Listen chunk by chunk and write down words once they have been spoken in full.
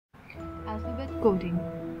Alphabet coding.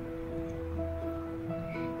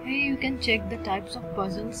 Here you can check the types of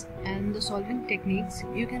puzzles and the solving techniques.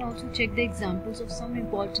 You can also check the examples of some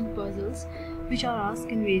important puzzles which are asked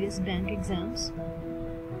in various bank exams.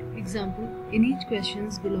 Example, in each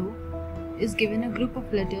questions below is given a group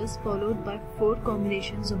of letters followed by 4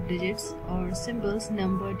 combinations of digits or symbols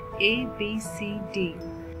numbered A, B, C, D.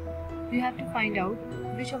 You have to find out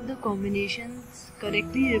which of the combinations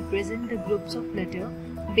correctly represent the groups of letters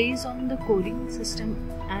based on the coding system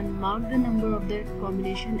and mark the number of that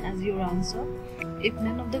combination as your answer. If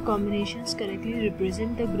none of the combinations correctly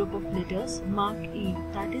represent the group of letters, mark E,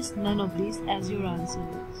 that is none of these as your answer.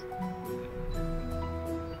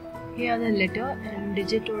 Here are the letter and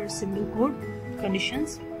digit or symbol code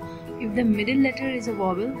conditions. If the middle letter is a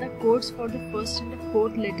vowel, the codes for the first and the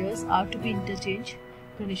fourth letters are to be interchanged.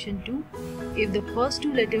 Condition 2. If the first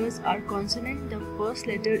 2 letters are consonant, the first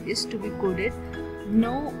letter is to be coded.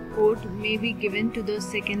 No code may be given to the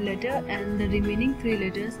second letter and the remaining 3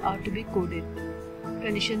 letters are to be coded.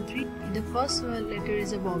 Condition 3. If the first letter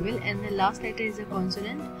is a vowel and the last letter is a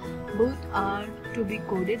consonant, both are to be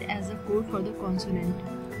coded as a code for the consonant.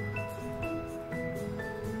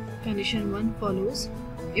 Condition 1 follows.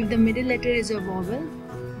 If the middle letter is a vowel,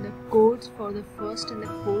 the codes for the first and the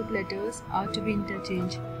fourth letters are to be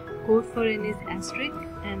interchanged. Code for N is asterisk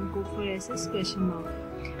and code for S is question mark.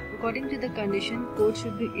 According to the condition, code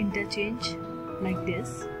should be interchanged like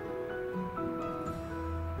this.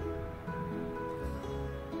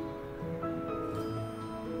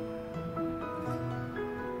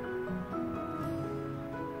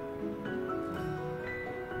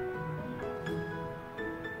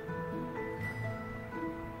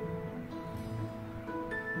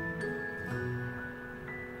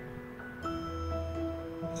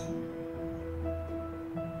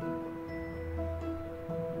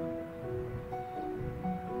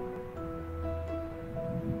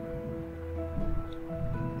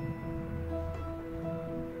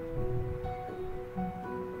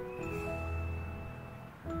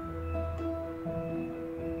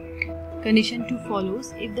 Condition 2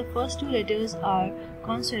 follows. If the first 2 letters are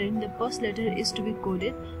consonant, the first letter is to be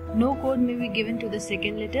coded. No code may be given to the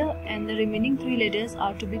second letter and the remaining 3 letters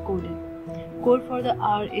are to be coded. Code for the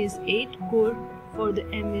R is 8, code for the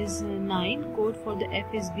M is 9, code for the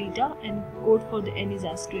F is beta and code for the N is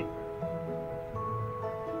asterisk.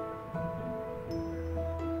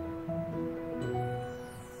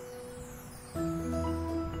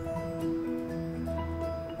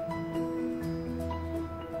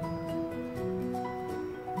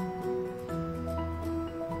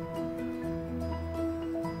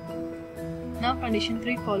 Now condition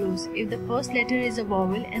 3 follows. If the first letter is a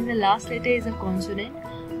vowel and the last letter is a consonant,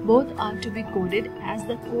 both are to be coded as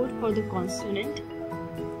the code for the consonant.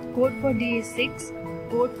 Code for D is 6,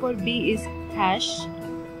 code for B is hash,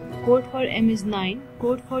 code for M is 9,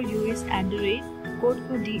 code for U is @, code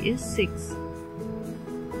for D is 6.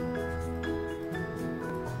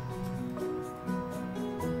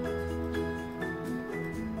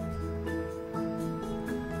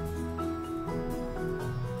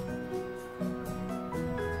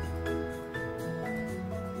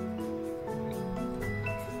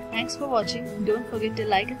 Thanks for watching. Don't forget to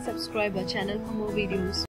like and subscribe our channel for more videos.